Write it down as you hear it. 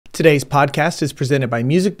Today's podcast is presented by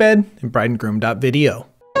MusicBed and brideandgroom.video.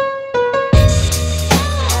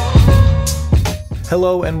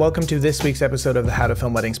 Hello and welcome to this week's episode of the How to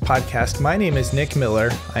Film Weddings podcast. My name is Nick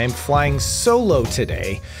Miller. I am flying solo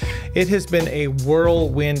today. It has been a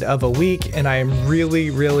whirlwind of a week and I am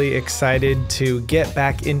really excited to get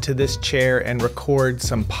back into this chair and record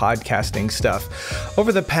some podcasting stuff.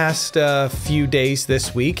 Over the past few days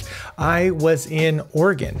this week, I was in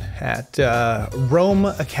Oregon at Rome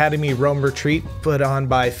Academy Rome Retreat put on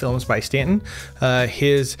by Films by Stanton,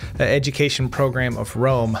 his education program of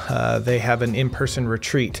Rome. They have an in-person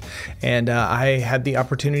retreat and I had the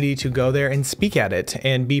opportunity to go there and speak at it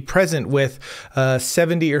and be present with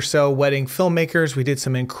 70 or so wedding filmmakers. We did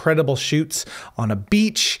some incredible shoots on a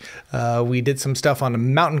beach. We did some stuff on a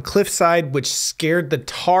mountain cliffside, which scared the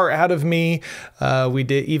tar out of me. We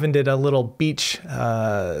even did a little beach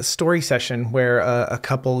story session where a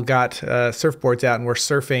couple got surfboards out and were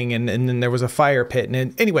surfing, and then there was a fire pit.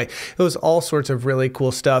 And anyway, it was all sorts of really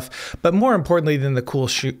cool stuff. But more importantly than the cool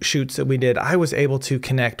shoots that we did, I was able to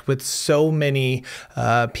connect with so many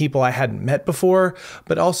people I hadn't met before,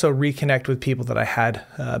 but also reconnect with people that I had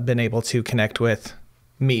been able to connect with,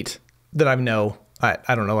 meet, that I know.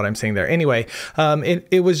 I don't know what I'm saying there. Anyway,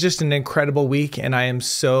 it was just an incredible week, and I am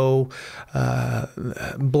so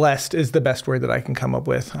blessed is the best word that I can come up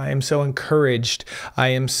with. I am so encouraged. I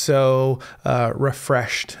am so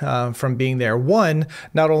refreshed from being there. One,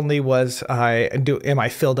 not only am I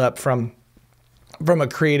filled up from a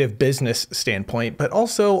creative business standpoint, but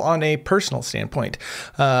also on a personal standpoint.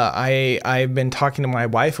 I've been talking to my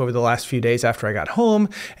wife over the last few days after I got home,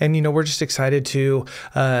 and we're just excited to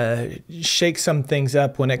shake some things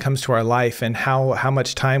up when it comes to our life and how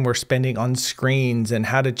much time we're spending on screens and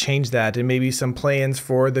how to change that, and maybe some plans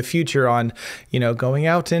for the future on going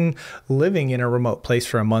out and living in a remote place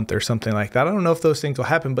for a month or something like that. I don't know if those things will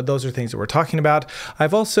happen, but those are things that we're talking about.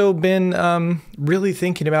 I've also been really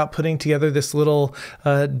thinking about putting together this little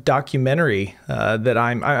documentary that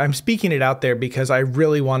I'm speaking it out there because I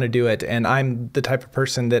really want to do it, and I'm the type of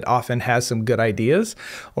person that often has some good ideas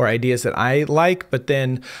or ideas that I like, but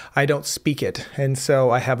then I don't speak it, and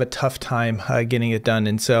so I have a tough time getting it done.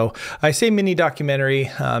 And so I say mini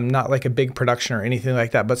documentary, not like a big production or anything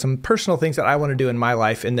like that, but some personal things that I want to do in my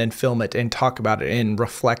life and then film it and talk about it and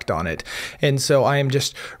reflect on it. And so I am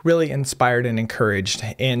just really inspired and encouraged.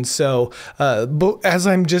 And so as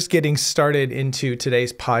I'm just getting started into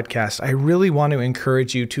today's podcast, I really want to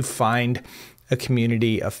encourage you to find a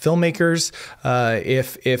community of filmmakers.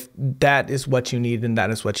 If that is what you need and that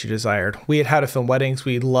is what you desired. We at How to Film Weddings,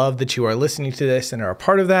 we love that you are listening to this and are a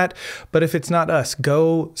part of that. But if it's not us,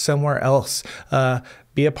 go somewhere else.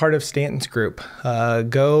 Be a part of Stanton's group.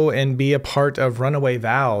 Go and be a part of Runaway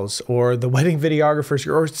Vows or the Wedding Videographers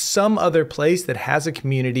or some other place that has a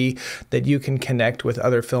community that you can connect with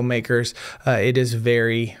other filmmakers. It is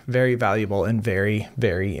very valuable and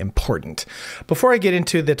very important. Before I get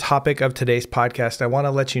into the topic of today's podcast, I want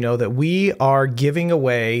to let you know that we are giving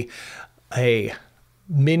away a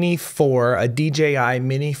Mini 4, a DJI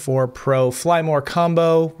Mini 4 Pro Fly More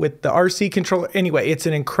combo with the RC controller. Anyway, it's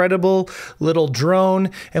an incredible little drone,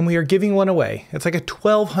 and we are giving one away. It's like a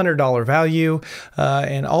 $1,200 value,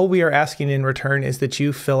 and all we are asking in return is that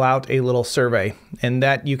you fill out a little survey, and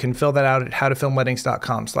that you can fill that out at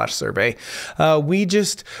howtofilmweddings.com/survey. We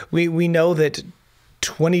know that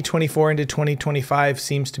 2024 into 2025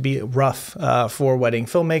 seems to be rough for wedding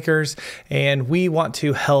filmmakers, and we want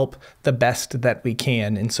to help the best that we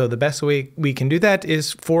can. And so the best way we can do that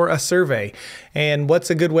is for a survey. And what's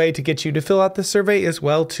a good way to get you to fill out the survey is,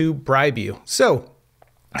 well, to bribe you. So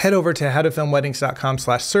head over to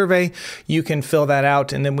howtofilmweddings.com/survey. You can fill that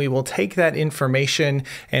out, and then we will take that information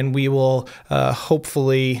and we will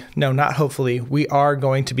we are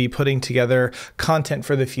going to be putting together content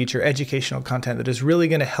for the future, educational content that is really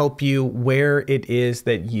going to help you where it is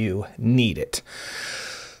that you need it.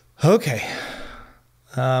 Okay.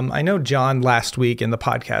 I know John last week in the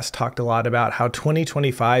podcast talked a lot about how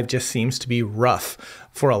 2025 just seems to be rough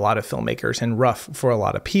for a lot of filmmakers and rough for a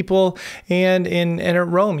lot of people. And at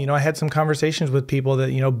Rome, I had some conversations with people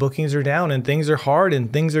that, bookings are down and things are hard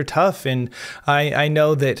and things are tough. And I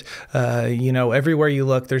know that, everywhere you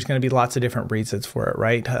look, there's going to be lots of different reasons for it,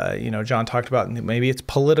 right? John talked about maybe it's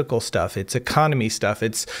political stuff, it's economy stuff.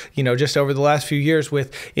 It's, just over the last few years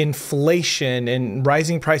with inflation and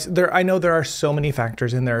rising prices. I know there are so many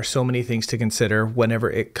factors and there are so many things to consider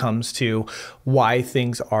whenever it comes to why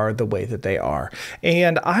things are the way that they are. And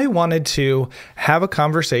I wanted to have a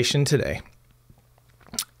conversation today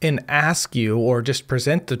and ask you, or just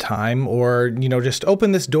present the time, or, just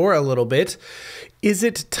open this door a little bit. Is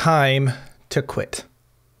it time to quit?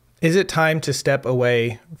 Is it time to step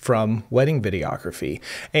away from wedding videography?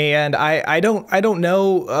 And I don't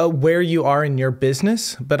know where you are in your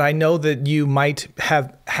business, but I know that you might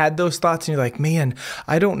have had those thoughts and you're like, man,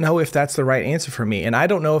 I don't know if that's the right answer for me. And I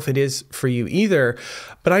don't know if it is for you either,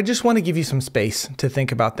 but I just want to give you some space to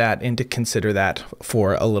think about that and to consider that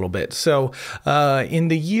for a little bit. So in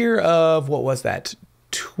the year of, what was that?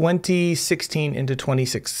 2016 into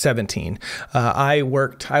 2017, I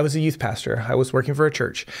was a youth pastor. I was working for a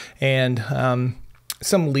church, and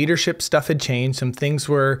some leadership stuff had changed. Some things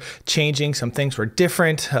were changing. Some things were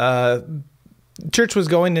different. Church was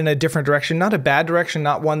going in a different direction, not a bad direction,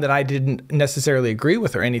 not one that I didn't necessarily agree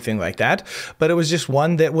with or anything like that, but it was just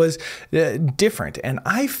one that was different. And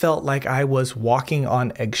I felt like I was walking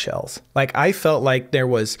on eggshells. Like I felt like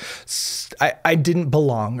I didn't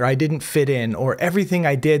belong, or I didn't fit in, or everything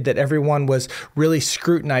I did, that everyone was really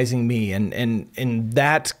scrutinizing me, and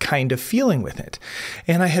that kind of feeling with it.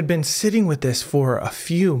 And I had been sitting with this for a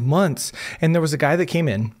few months, and there was a guy that came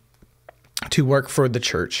in to work for the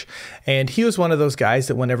church. And he was one of those guys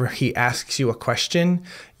that whenever he asks you a question,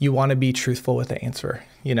 you want to be truthful with the answer,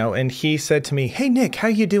 and he said to me, "Hey, Nick, how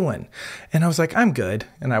you doing?" And I was like, "I'm good."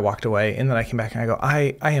 And I walked away, and then I came back and I go,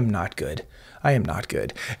 I am not good. I am not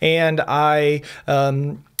good. And I,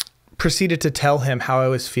 proceeded to tell him how I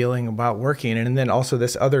was feeling about working, and then also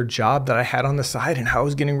this other job that I had on the side, and how I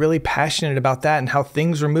was getting really passionate about that, and how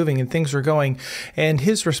things were moving and things were going. And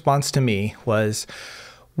his response to me was,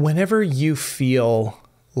 whenever you feel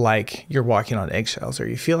like you're walking on eggshells, or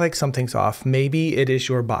you feel like something's off, maybe it is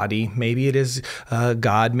your body, maybe it is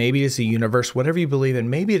God, maybe it's the universe, whatever you believe in,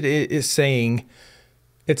 maybe it is saying,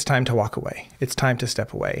 it's time to walk away. It's time to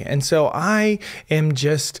step away. And so I am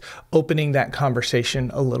just opening that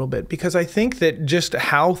conversation a little bit, because I think that just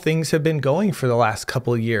how things have been going for the last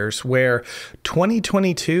couple of years, where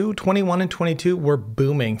 2022, 21 and 22 were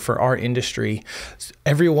booming for our industry.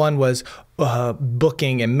 Everyone was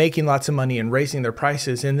booking and making lots of money and raising their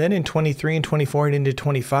prices. And then in 23 and 24 and into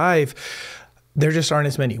 25, there just aren't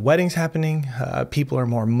as many weddings happening. People are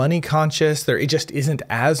more money conscious. It just isn't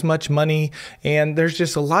as much money. And there's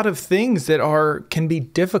just a lot of things that can be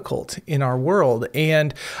difficult in our world.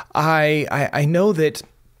 And I know that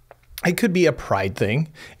it could be a pride thing.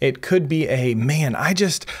 It could be I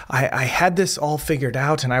had this all figured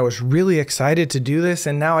out, and I was really excited to do this.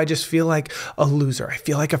 And now I just feel like a loser. I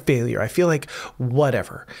feel like a failure. I feel like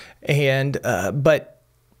whatever. But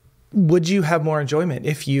would you have more enjoyment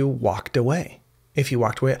if you walked away?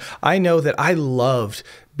 I know that I loved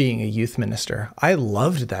being a youth minister. I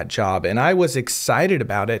loved that job, and I was excited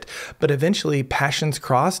about it, but eventually passions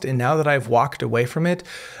crossed. And now that I've walked away from it,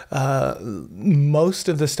 most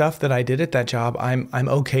of the stuff that I did at that job, I'm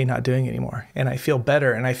okay not doing anymore. And I feel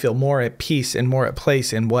better, and I feel more at peace and more at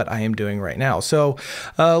place in what I am doing right now. So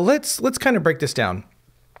let's kind of break this down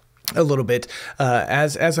a little bit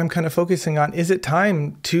as I'm kind of focusing on, is it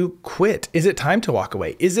time to quit? Is it time to walk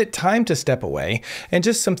away? Is it time to step away? And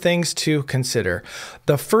just some things to consider.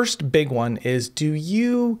 The first big one is, do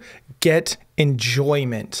you get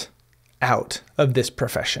enjoyment out of this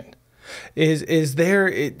profession? Is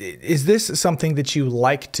this something that you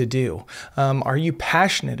like to do? Are you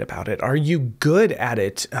passionate about it? Are you good at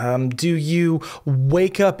it? Do you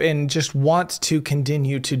wake up and just want to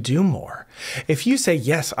continue to do more? If you say,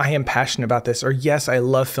 yes, I am passionate about this, or yes, I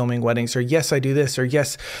love filming weddings, or yes, I do this, or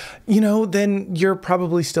yes, then you're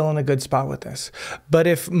probably still in a good spot with this. But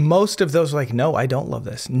if most of those are like, no, I don't love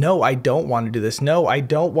this. No, I don't want to do this. No, I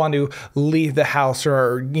don't want to leave the house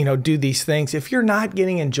or, do these things. If you're not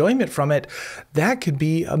getting enjoyment from it, that could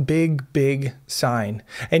be a big, big sign.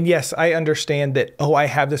 And yes, I understand that, I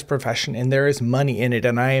have this profession and there is money in it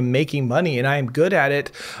and I am making money and I am good at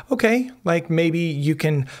it. Okay, like maybe you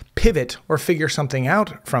can pivot or figure something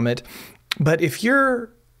out from it. But if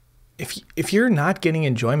you're not getting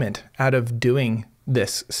enjoyment out of doing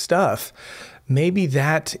this stuff, maybe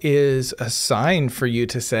that is a sign for you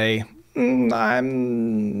to say,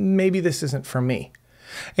 maybe this isn't for me.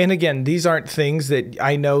 And again, these aren't things that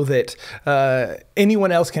I know that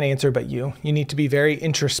anyone else can answer but you. You need to be very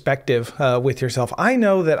introspective with yourself. I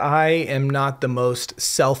know that I am not the most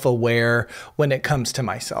self-aware when it comes to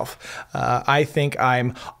myself. I think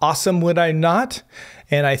I'm awesome when I'm not.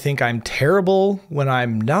 And I think I'm terrible when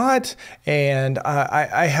I'm not. And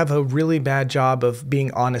I have a really bad job of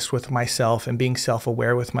being honest with myself and being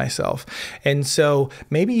self-aware with myself. And so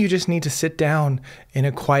maybe you just need to sit down in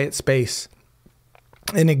a quiet space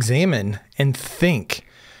and examine and think,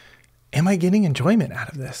 am I getting enjoyment out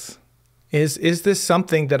of this? Is this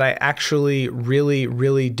something that I actually really,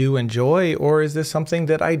 really do enjoy, or is this something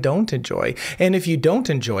that I don't enjoy? And if you don't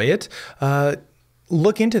enjoy it,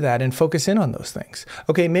 look into that and focus in on those things.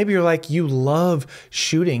 Okay, maybe you're like, you love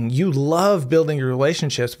shooting, you love building your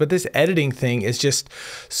relationships, but this editing thing is just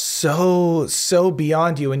so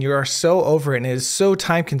beyond you and you are so over it and it is so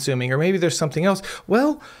time consuming, or maybe there's something else.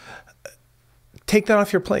 Well, take that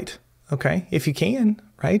off your plate. Okay, if you can,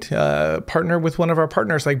 right? Partner with one of our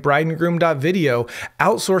partners like brideandgroom.video,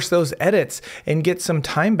 outsource those edits and get some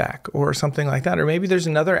time back or something like that. Or maybe there's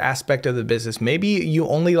another aspect of the business. Maybe you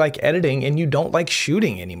only like editing and you don't like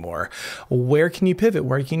shooting anymore. Where can you pivot?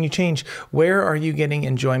 Where can you change? Where are you getting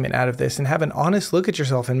enjoyment out of this? And have an honest look at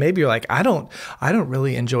yourself. And maybe you're like, I don't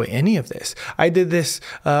really enjoy any of this. I did this,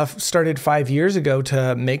 started 5 years ago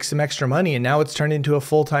to make some extra money, and now it's turned into a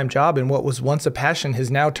full-time job. And what was once a passion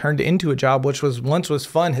has now turned into a job, which was once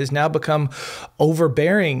fun, has now become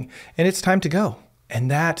overbearing, and it's time to go.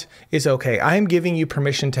 And that is okay. I am giving you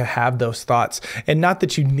permission to have those thoughts, and not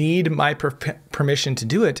that you need my permission to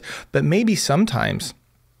do it, but maybe sometimes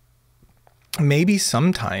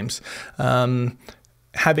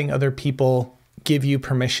having other people give you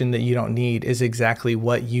permission that you don't need is exactly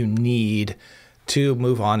what you need to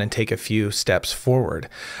move on and take a few steps forward.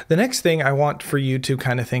 The next thing I want for you to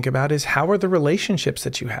kind of think about is, how are the relationships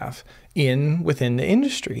that you have within the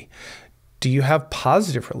industry? Do you have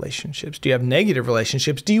positive relationships? Do you have negative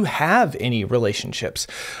relationships? Do you have any relationships?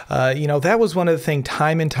 That was one of the things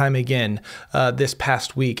time and time again this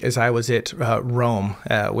past week as I was at Rome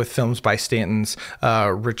with Films by Stanton's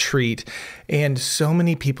retreat. And so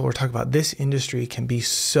many people were talking about this industry can be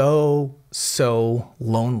so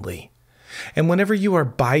lonely. And whenever you are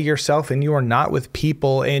by yourself and you are not with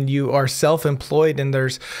people and you are self-employed and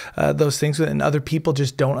there's those things and other people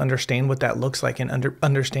just don't understand what that looks like and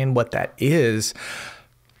understand what that is,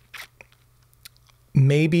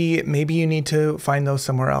 maybe you need to find those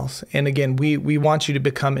somewhere else. And again, we want you to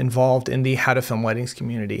become involved in the How to Film Weddings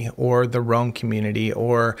community or the Rome community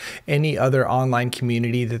or any other online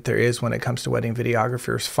community that there is when it comes to wedding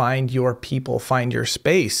videographers. Find your people, find your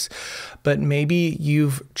space. But maybe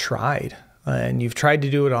you've tried and you've tried to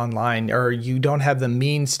do it online, or you don't have the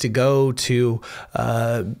means to go to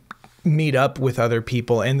meet up with other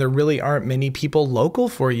people, and there really aren't many people local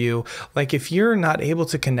for you. Like, if you're not able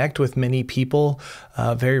to connect with many people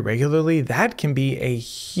very regularly, that can be a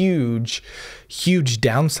huge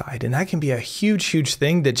downside. And that can be a huge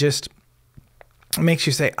thing that just makes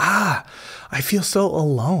you say, I feel so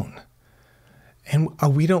alone. And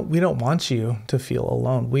we don't want you to feel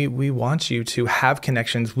alone. We want you to have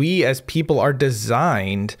connections. We as people are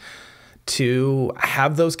designed to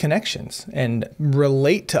have those connections and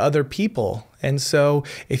relate to other people. And so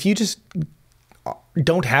if you just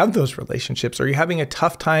don't have those relationships, or you're having a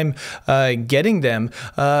tough time getting them,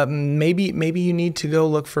 maybe you need to go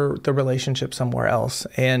look for the relationship somewhere else.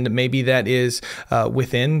 And maybe that is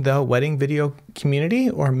within the wedding video community,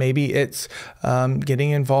 or maybe it's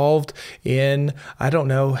getting involved in, I don't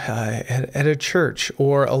know, at a church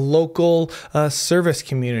or a local service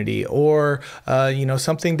community, or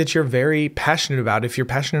something that you're very passionate about. If you're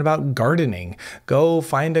passionate about gardening, go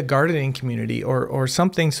find a gardening community or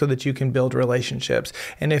something so that you can build relationships.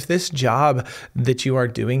 And if this job that you are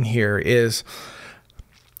doing here is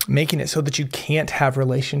making it so that you can't have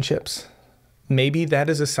relationships, maybe that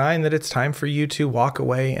is a sign that it's time for you to walk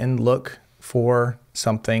away and look for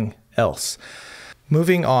something else.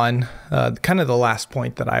 Moving on, kind of the last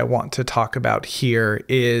point that I want to talk about here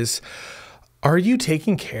is, are you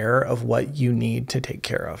taking care of what you need to take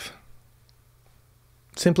care of?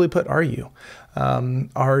 Simply put, are you?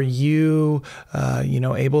 Are you,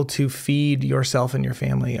 able to feed yourself and your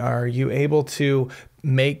family? Are you able to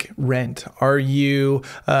make rent? Are you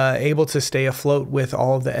able to stay afloat with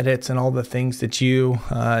all of the edits and all the things that you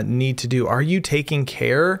need to do? Are you taking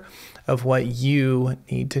care of what you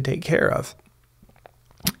need to take care of?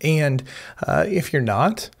 And if you're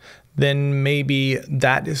not, then maybe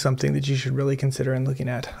that is something that you should really consider and looking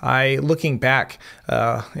at. Looking back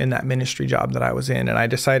in that ministry job that I was in, and I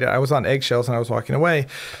decided I was on eggshells and I was walking away.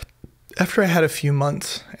 After I had a few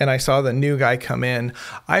months and I saw the new guy come in,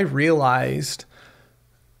 I realized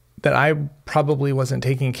that I probably wasn't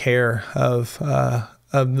taking care of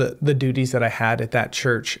the duties that I had at that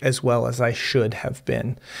church as well as I should have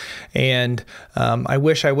been. And I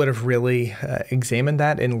wish I would have really examined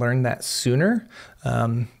that and learned that sooner.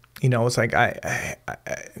 It's like I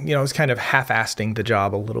was kind of half-assing the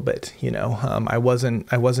job a little bit. I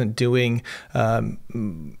wasn't doing. I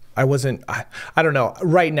don't know.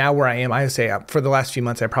 Right now where I am, I would say for the last few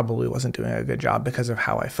months, I probably wasn't doing a good job because of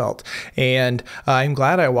how I felt. And I'm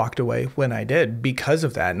glad I walked away when I did because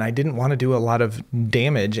of that. And I didn't want to do a lot of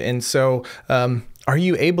damage. And so are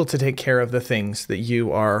you able to take care of the things that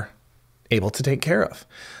you are able to take care of?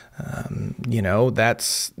 You know,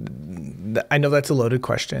 I know that's a loaded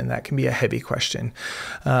question. That can be a heavy question.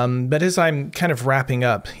 But as I'm kind of wrapping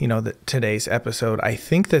up, you know, today's episode, I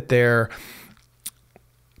think that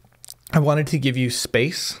I wanted to give you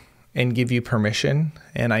space and give you permission.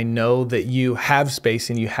 And I know that you have space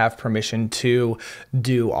and you have permission to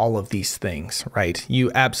do all of these things, right? You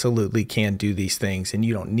absolutely can do these things and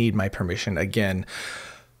you don't need my permission again.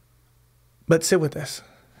 But sit with this.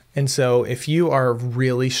 And so if you are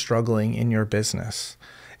really struggling in your business,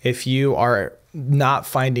 if you are not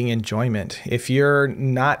finding enjoyment, if you're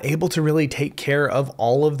not able to really take care of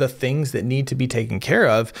all of the things that need to be taken care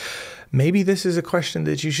of, maybe this is a question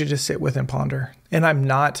that you should just sit with and ponder. And I'm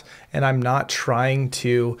not trying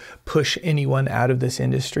to push anyone out of this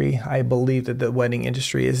industry. I believe that the wedding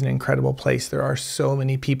industry is an incredible place. There are so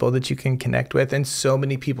many people that you can connect with and so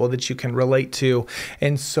many people that you can relate to,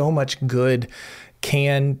 and so much good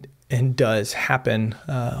can and does happen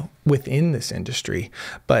within this industry.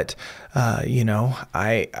 But you know,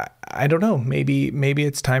 I don't know, maybe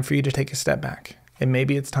it's time for you to take a step back. And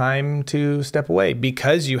maybe it's time to step away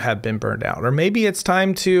because you have been burned out. Or maybe it's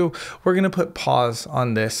time we're going to put pause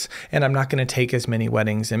on this and I'm not going to take as many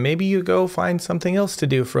weddings. And maybe you go find something else to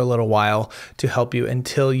do for a little while to help you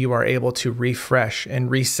until you are able to refresh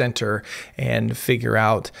and recenter and figure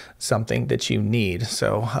out something that you need.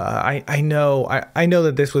 So I know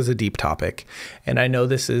that this was a deep topic, and I know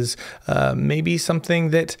this is maybe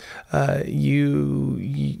something that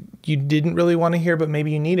you didn't really want to hear, but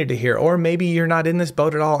maybe you needed to hear, or maybe you're not in this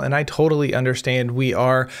boat at all. And I totally understand.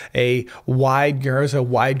 There's a wide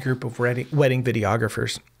group of wedding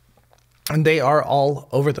videographers, and they are all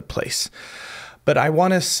over the place. But I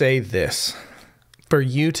want to say this: for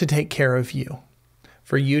you to take care of you,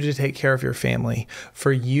 for you to take care of your family,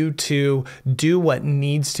 for you to do what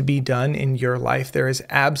needs to be done in your life, there is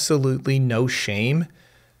absolutely no shame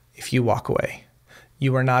if you walk away.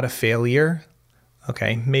 You are not a failure.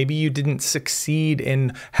 Okay, maybe you didn't succeed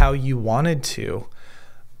in how you wanted to,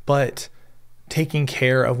 but taking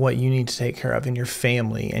care of what you need to take care of in your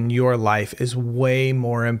family and your life is way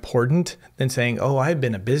more important than saying, oh, I've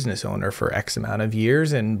been a business owner for X amount of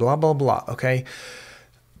years and blah, blah, blah. Okay,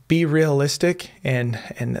 be realistic and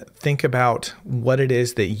think about what it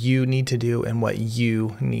is that you need to do and what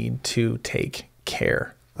you need to take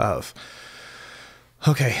care of.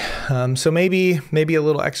 Okay, so maybe a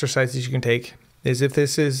little exercise that you can take is if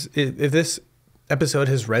this episode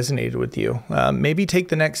has resonated with you, maybe take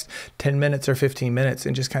the next 10 minutes or 15 minutes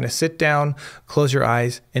and just kind of sit down, close your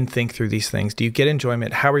eyes, and think through these things. Do you get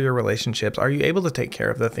enjoyment? How are your relationships? Are you able to take care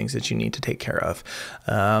of the things that you need to take care of?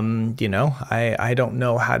 You know, I don't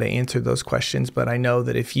know how to answer those questions, but I know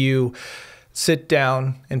that if you sit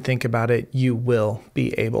down and think about it, you will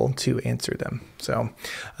be able to answer them. So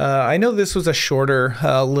I know this was a shorter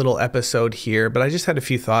little episode here, but I just had a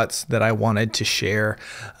few thoughts that I wanted to share.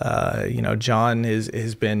 You know, John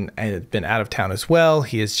has been out of town as well.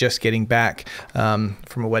 He is just getting back from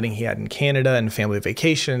a wedding he had in Canada and family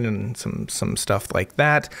vacation and some stuff like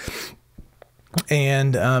that.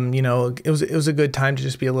 And, you know, it was a good time to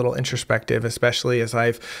just be a little introspective, especially as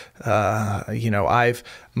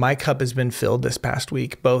my cup has been filled this past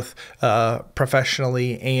week, both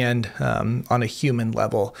professionally and on a human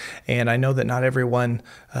level. And I know that not everyone,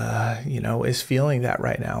 is feeling that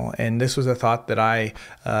right now. And this was a thought that I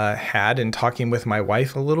had in talking with my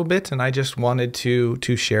wife a little bit, and I just wanted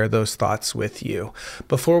to share those thoughts with you.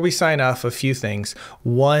 Before we sign off, a few things.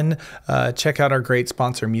 One, check out our great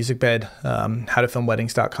sponsor, MusicBed,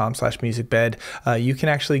 howtofilmweddings.com/musicbed. You can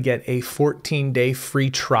actually get a 14-day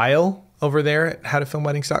free trial over there at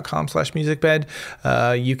howtofilmweddings.com/musicbed.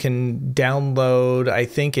 You can download, I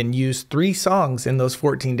think, and use 3 songs in those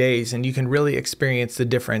 14 days, and you can really experience the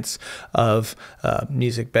difference of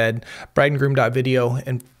MusicBed. brideandgroom.video,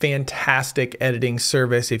 and fantastic editing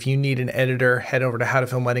service. If you need an editor, head over to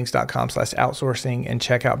howtofilmweddings.com/outsourcing and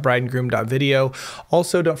check out brideandgroom.video.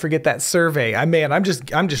 Also, don't forget that survey. I'm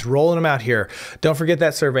just rolling them out here. Don't forget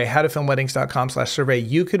that survey, howtofilmweddings.com/survey.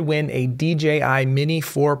 You could win a DJI Mini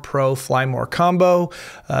 4 Pro Fly More combo.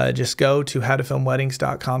 Just go to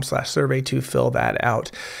howtofilmweddings.com/survey to fill that out.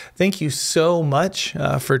 Thank you so much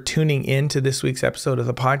for tuning in to this week's episode of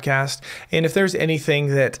the podcast. And if there's anything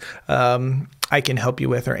that I can help you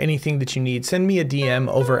with or anything that you need, send me a DM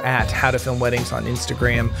over at howtofilmweddings on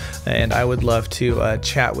Instagram, and I would love to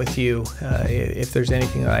chat with you if there's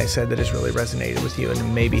anything that I said that has really resonated with you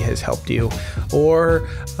and maybe has helped you or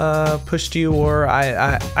pushed you, or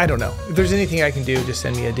I don't know. If there's anything I can do, just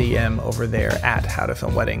send me a DM over there at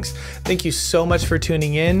howtofilmweddings. Thank you so much for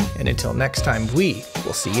tuning in, and until next time, we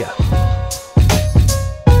will see ya.